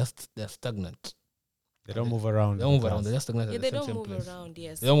lecturers, they're stagnant. They don't move around. They don't move around. They're just stagnant. Yeah, at they the don't same move place. around.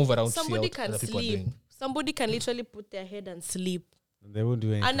 Yes. They don't move around. Somebody See what can other people are sleep. doing. Somebody can literally put their head and sleep. They won't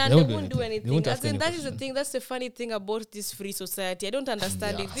do anything. And They they won't do won't do anything. They anything. won't As ask in, any that is the question. thing. That's the funny thing about this free society. I don't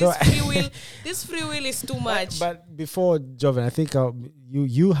understand Yeah. it. So- This free will is too much. But before Joven, I think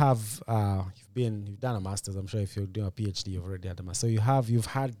you have you've done a master's. I'm sure if you're doing a PhD, you've already had a master's. So you've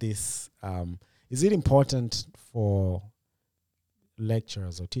had this. Is it important for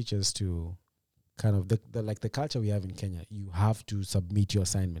lecturers or teachers to kind of the culture we have in Kenya? You have to submit your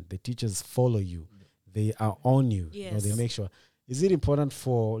assignment. The teachers follow you. They are on you. Yes. You know, they make sure. Is it important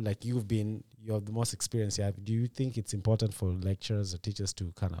for, like, you have the most experience you have? Do you think it's important for lecturers or teachers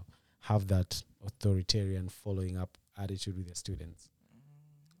to kind of have that authoritarian following up attitude with their students?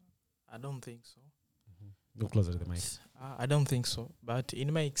 I don't think so. Go closer to the mic. I don't think so. But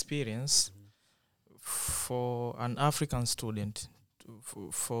in my experience, for an African student,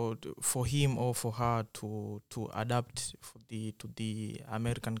 for him or for her to adapt to the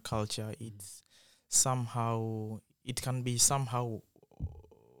American culture, it's somehow it can be somehow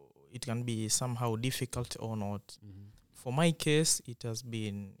difficult or not. For my case, it has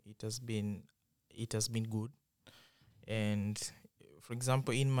been good. And for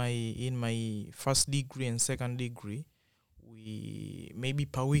example, in my first degree and second degree, we maybe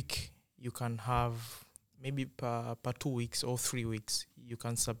per week you can have, maybe per 2 weeks or 3 weeks you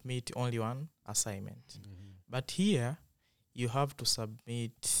can submit only one assignment. But here you have to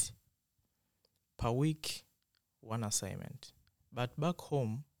submit per week one assignment. But back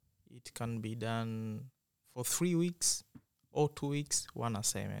home it can be done for 3 weeks or 2 weeks, one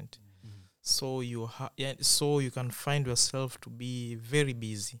assignment. So you can find yourself to be very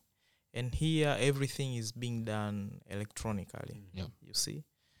busy. And here everything is being done electronically. You see?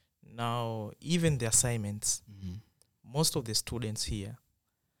 Now, even the assignments, most of the students here,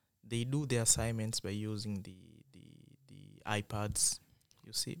 they do their assignments by using the iPads,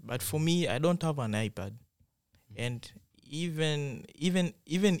 you see. But for me, I don't have an iPad. And even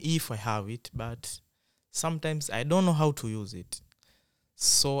if I have it, but sometimes I don't know how to use it.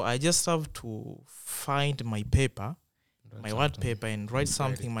 So I just have to find my paper, my word paper, and write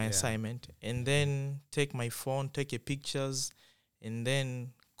something, my assignment, and then take my phone, take a pictures, and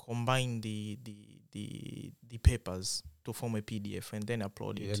then combine the papers to form a PDF and then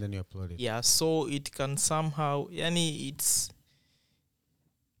upload it. And then you upload it. Yeah, so it can somehow, it's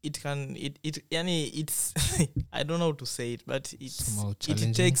I don't know how to say it, but Somehow it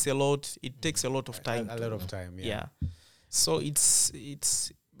challenging. takes a lot. It takes a lot of time. A lot of time. Yeah. So it's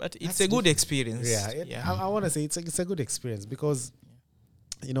but it's That's a good experience. I want to say it's a good experience because,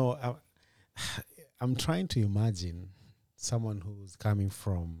 you know, I'm trying to imagine someone who's coming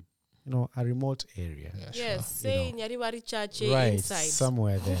from, you know, a remote area, Yeah, Yes, say Nyaribari Church right, inside.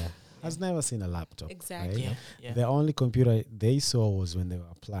 somewhere there, has never seen a laptop. Exactly. Right? Yeah. The only computer they saw was when they were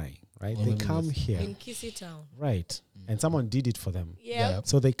applying, right? Only They come here, In Kisi Town. right, and someone did it for them. Yeah.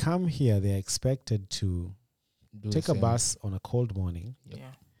 So they come here, they're expected to Do take the a same. bus on a cold morning, Yep.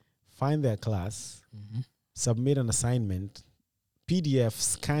 Yeah. find their class, submit an assignment, PDF,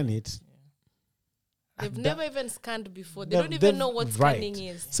 scan it. They've and never even scanned before. They they've- don't even they've- know what right. scanning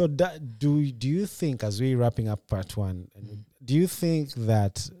is. So do you think, as we're wrapping up part one, do you think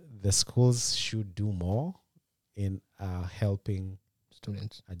that the schools should do more in helping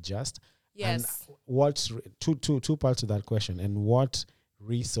students. adjust? Yes. And what two parts to that question? And what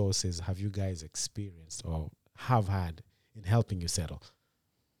resources have you guys experienced or have had in helping you settle?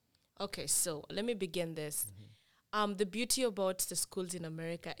 Okay, so let me begin this. The beauty about the schools in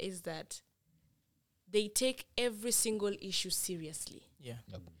America is that they take every single issue seriously. Yeah.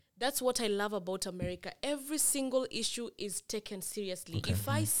 That's what I love about America. Every single issue is taken seriously. If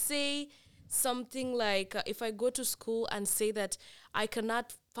I say something like, if I go to school and say that I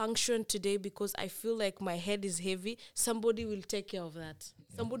cannot function today because I feel like my head is heavy, somebody will take care of that.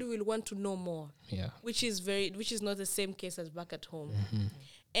 Somebody will want to know more. Yeah. Which is not the same case as back at home.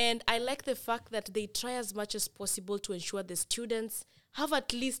 And I like the fact that they try as much as possible to ensure the students have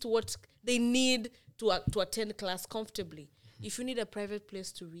at least what they need to attend class comfortably. If you need a private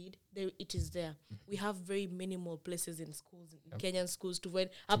place to read, it is there. We have very minimal places in schools, in Kenyan schools, to find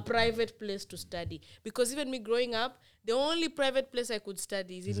a private place to study. Because even me growing up, the only private place I could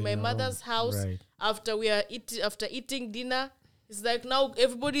study is in my mother's house. Right. After after eating dinner, it's like now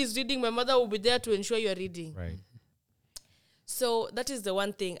everybody is reading. My mother will be there to ensure you're reading. Right. So that is the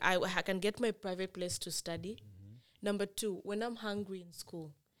one thing. I can get my private place to study. Number two, when I'm hungry in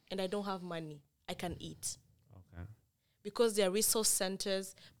school and I don't have money, I can eat. Okay. Because there are resource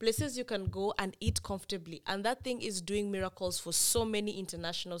centers, places you can go and eat comfortably. And that thing is doing miracles for so many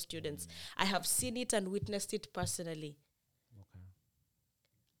international students. I have seen it and witnessed it personally. Okay.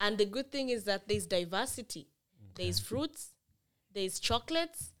 And the good thing is that there's diversity. There's fruits, there's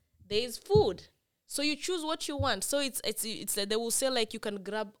chocolates, there's food. So you choose what you want. So it's like they will say like you can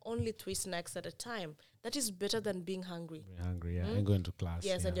grab only 3 snacks at a time. That is better than being hungry. We're hungry, and going to class.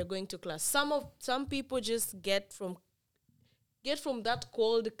 Yes, and you're going to class. Some people just get from that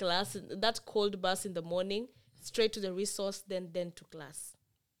cold class, that cold bus in the morning, straight to the resource, then to class.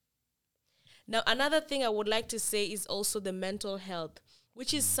 Now, another thing I would like to say is also the mental health,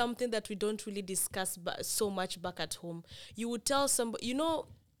 which is something that we don't really discuss so much back at home. You would tell somebody,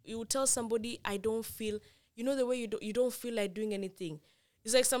 I don't feel, the way you don't feel like doing anything.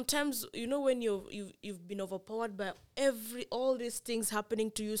 It's like sometimes, when you've been overpowered by all these things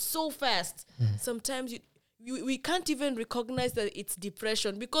happening to you so fast, sometimes we can't even recognize that it's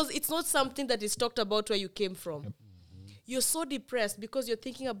depression because it's not something that is talked about where you came from. You're so depressed because you're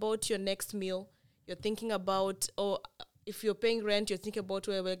thinking about your next meal. You're thinking about, if you're paying rent, you're thinking about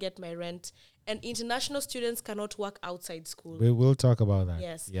where I will get my rent. And international students cannot work outside school. We will talk about that.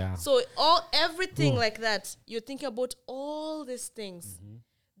 Yes. Yeah. So everything like that, you're thinking about all these things.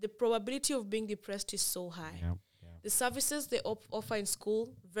 The probability of being depressed is so high. Yeah. The services they offer in school,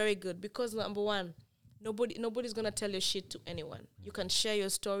 very good. Because number one, nobody's gonna tell your shit to anyone. You can share your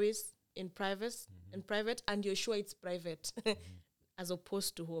stories in private, and you're sure it's private, as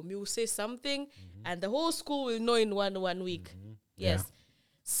opposed to home. You will say something, and the whole school will know in one week. Yes. Yeah.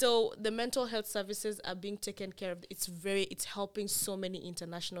 So the mental health services are being taken care of. It's helping so many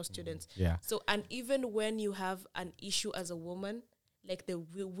international students. Yeah. So, and even when you have an issue as a woman, like the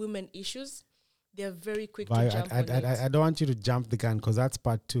women issues, they're very quick to jump on it. I don't want you to jump the gun because that's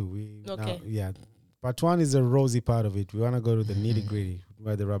part two. Okay. Part one is the rosy part of it. We want to go to the nitty gritty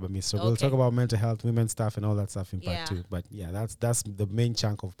where the rubber meets. So we'll talk about mental health, women's stuff, and all that stuff in part two. But that's the main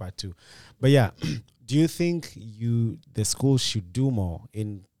chunk of part two. But do you think the schools should do more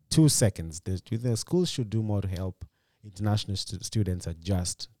in 2 seconds. The schools should do more to help international students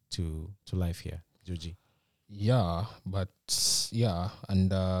adjust to life here. Joji. Yeah, but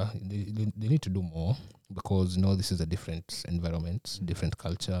and they need to do more because this is a different environment, different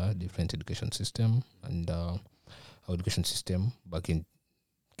culture, different education system, and our education system back in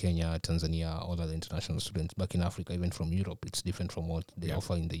Kenya, Tanzania, all other international students back in Africa, even from Europe, it's different from what they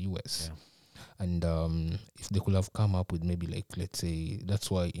offer in the US. Yeah. And if they could have come up with maybe let's say, that's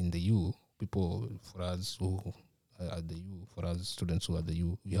why in the U, people for us who are at the U, for us students who are at the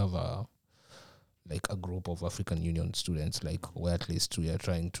U, we have a group of African Union students, where at least we are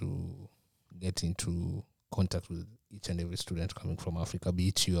trying to get into contact with each and every student coming from Africa, be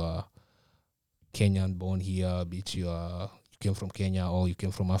it you are Kenyan born here, be it you came from Kenya or you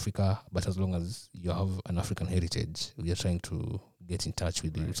came from Africa, but as long as you have an African heritage, we are trying to get in touch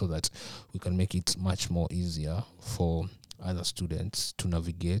with you so that we can make it much more easier for other students to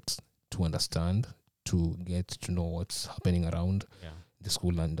navigate, to understand, to get to know what's happening around the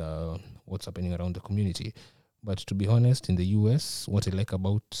school and what's happening around the community. But to be honest, in the US, what I like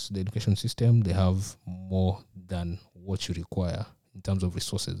about the education system, they have more than what you require in terms of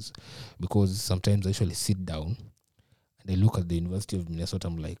resources. Because sometimes I actually sit down and I look at the University of Minnesota,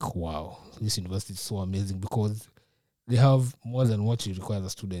 I'm like, wow, this university is so amazing because they have more than what you require as a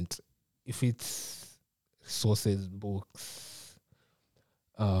student. If it's resources, books,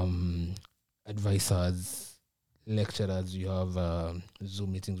 advisors, lecturers, you have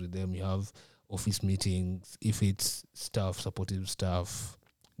Zoom meetings with them, you have office meetings. If it's staff, supportive staff,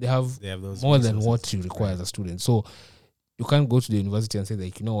 they have those more resources. than what you require as a student. So you can't go to the university and say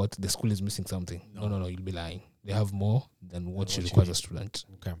you know what, the school is missing something. No, you'll be lying. They have more than what you require as a student.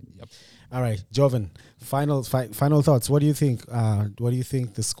 Okay. Yep. All right, Jovan. Final thoughts. What do you think? What do you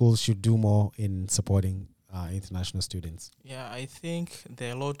think the schools should do more in supporting international students? Yeah, I think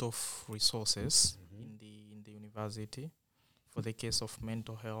there are a lot of resources in the university for the case of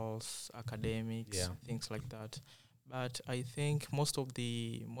mental health, academics, things like that. But I think most of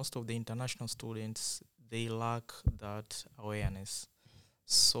the international students, they lack that awareness.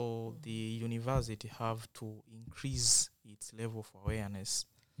 So the university have to increase its level of awareness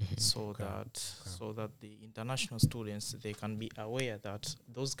so that the international students, they can be aware that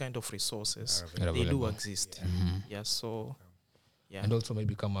those kind of resources they do exist. And also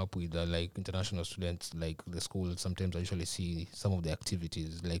maybe come up with international students, the school. Sometimes I usually see some of the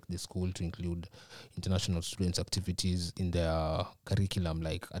activities, the school to include international students activities in their curriculum,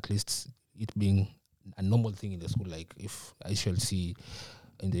 at least it being a normal thing in the school. If I shall see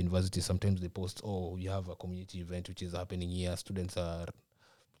in the university, sometimes they post, you have a community event which is happening here, students are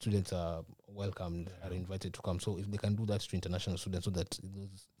welcomed, are invited to come. So if they can do that to international students, so that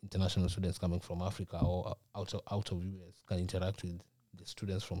those international students coming from Africa or out of US can interact with the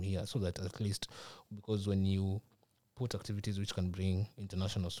students from here, so that at least, because when you put activities which can bring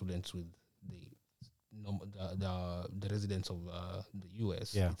international students with the residents of the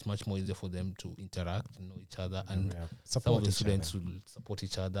US, it's much more easier for them to interact, know each other, and some of the students will support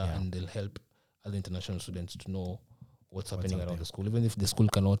each other, and they'll help other international students to know what's happening around the school. Even if the school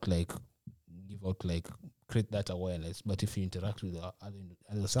cannot give out create that awareness, but if you interact with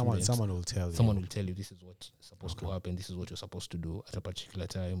other students, someone will tell you. Someone will tell you this is what's supposed to happen. This is what you're supposed to do at a particular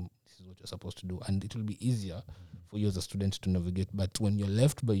time. This is what you're supposed to do, and it will be easier for you as a student to navigate. But when you're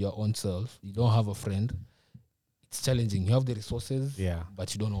left by your own self, you don't have a friend. It's challenging. You have the resources,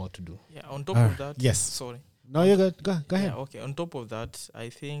 but you don't know what to do. Yeah. On top of that, yes. Sorry. No, you're good. Go ahead. Yeah, okay. On top of that, I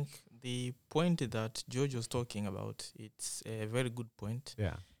think the point that George was talking about, it's a very good point.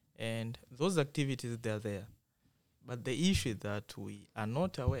 Yeah. And those activities, they're there. But the issue is that we are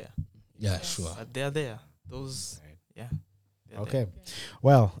not aware. Yeah, sure. But they're there. Those, Okay.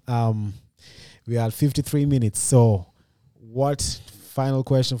 Well, we are at 53 minutes. So what, final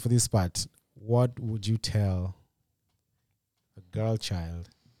question for this part, what would you tell a girl child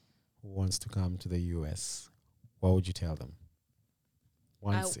who wants to come to the US? What would you tell them?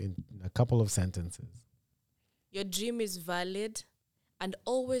 Once in a couple of sentences. Your dream is valid, and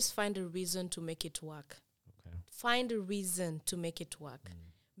always find a reason to make it work. Okay. Find a reason to make it work.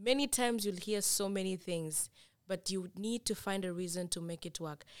 Many times you'll hear so many things, but you need to find a reason to make it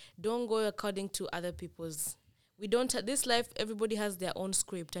work. Don't go according to other people's. This life, everybody has their own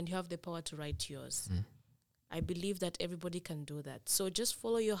script, and you have the power to write yours. I believe that everybody can do that. So just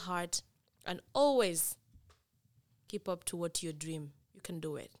follow your heart and always keep up to what you dream. You can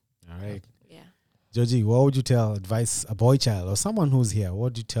do it. All right. Yeah. Georgie, what would you advise a boy child or someone who's here? What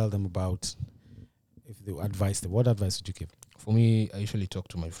would you tell them about, if they advise them, what advice would you give? For me, I usually talk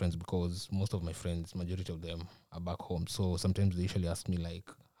to my friends because most of my friends, majority of them, are back home. So sometimes they usually ask me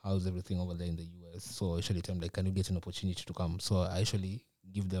how's everything over there in the US. So I usually tell them like, can you get an opportunity to come? So I usually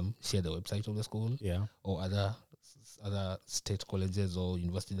share the website of the school or other state colleges or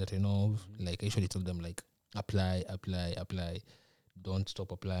university that I know of. Like I usually tell them like apply. Don't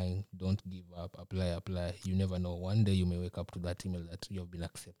stop applying. Don't give up. Apply. You never know. One day you may wake up to that email that you have been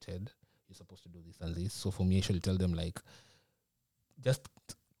accepted. You're supposed to do this and this. So for me, I usually tell them like, just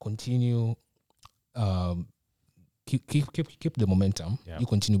continue. Keep the momentum. Yeah. You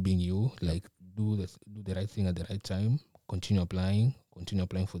continue being you. Like do the right thing at the right time. Continue applying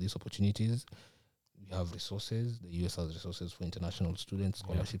for these opportunities. We have resources. The US has resources for international students,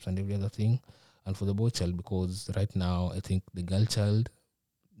 scholarships, and every other thing. And for the boy child, because right now I think the girl child,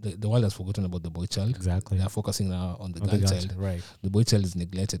 the world has forgotten about the boy child. Exactly. They are focusing now on the girl child. Right. The boy child is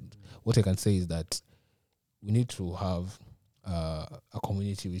neglected. What I can say is that we need to have a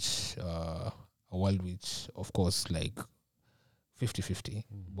community which, a world which, of course, like 50-50.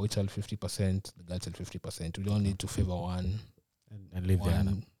 Boy child 50%, the girl child 50%. We don't need to favor one and leave the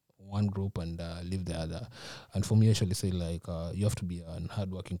other. One group and leave the other. And for me, I actually say like you have to be a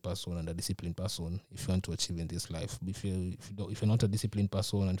hardworking person and a disciplined person if you want to achieve in this life. If you're not a disciplined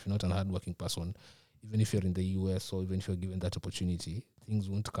person and if you're not a hardworking person, even if you're in the US or even if you're given that opportunity, things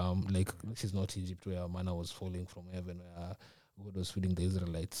won't come. Like this is not Egypt where manna was falling from heaven, where God was feeding the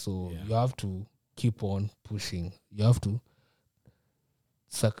Israelites. So you have to keep on pushing. You have to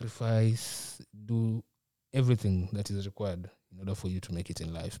sacrifice, do everything that is required in order for you to make it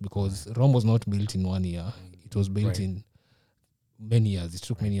in life, because Rome was not built in 1 year. It was built in many years. It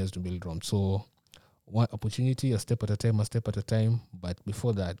took many years to build Rome. So one opportunity, a step at a time. But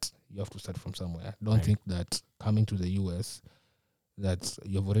before that, you have to start from somewhere. Don't think that coming to the US, that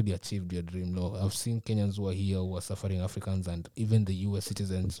you've already achieved your dream. No, I've seen Kenyans who are here who are suffering, Africans, and even the US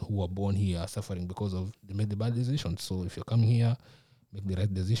citizens who are born here are suffering because of they made the bad decisions. So if you're coming here, make the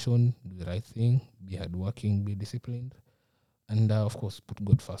right decision, do the right thing, be hardworking, be disciplined, and of course, put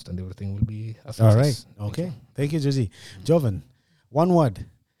God first, and everything will be a success. All right. Okay. Thank you, Josie. Jovan, one word.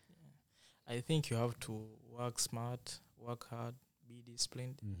 I think you have to work smart, work hard, be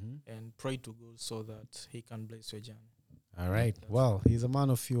disciplined, and pray to God so that He can bless your journey. All right. Well, he's a man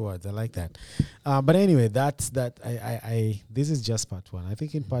of few words. I like that. But anyway, that's that. This is just part one. I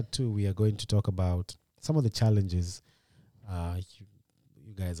think in part two we are going to talk about some of the challenges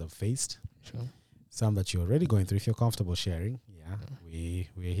you guys have faced. Sure. Some that you're already going through. If you're comfortable sharing,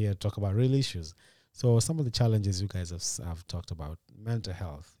 we're here to talk about real issues. So some of the challenges you guys have talked about: mental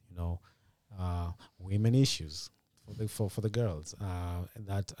health, women issues for the girls,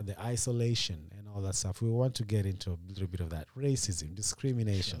 that the isolation and all that stuff. We want to get into a little bit of that. Racism,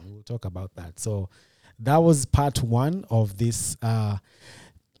 discrimination. Sure. We'll talk about that. So that was part one of this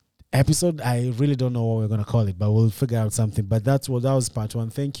episode. I really don't know what we're going to call it, but we'll figure out something. But that was part one.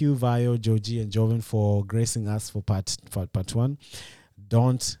 Thank you, Vio, Joji, and Jovan for gracing us for part one.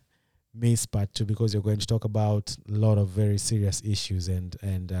 Don't miss part two, because you're going to talk about a lot of very serious issues, and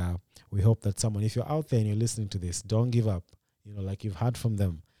we hope that someone, if you're out there and you're listening to this, don't give up. Like you've heard from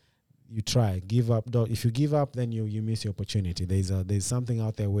them, you try. Give up. If you give up, then you miss your opportunity. There's something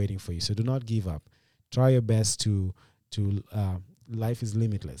out there waiting for you. So do not give up. Try your best to life is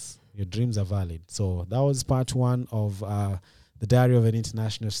limitless. Your dreams are valid. So that was part one of the Diary of an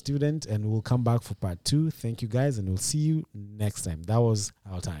International Student, and we'll come back for part two. Thank you guys, and we'll see you next time. That was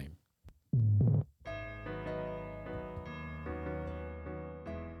our time.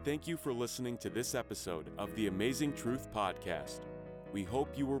 Thank you for listening to this episode of the Amazing Truth Podcast. We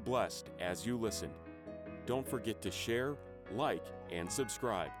hope you were blessed as you listened. Don't forget to share, like, and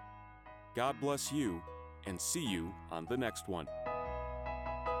subscribe. God bless you, and see you on the next one.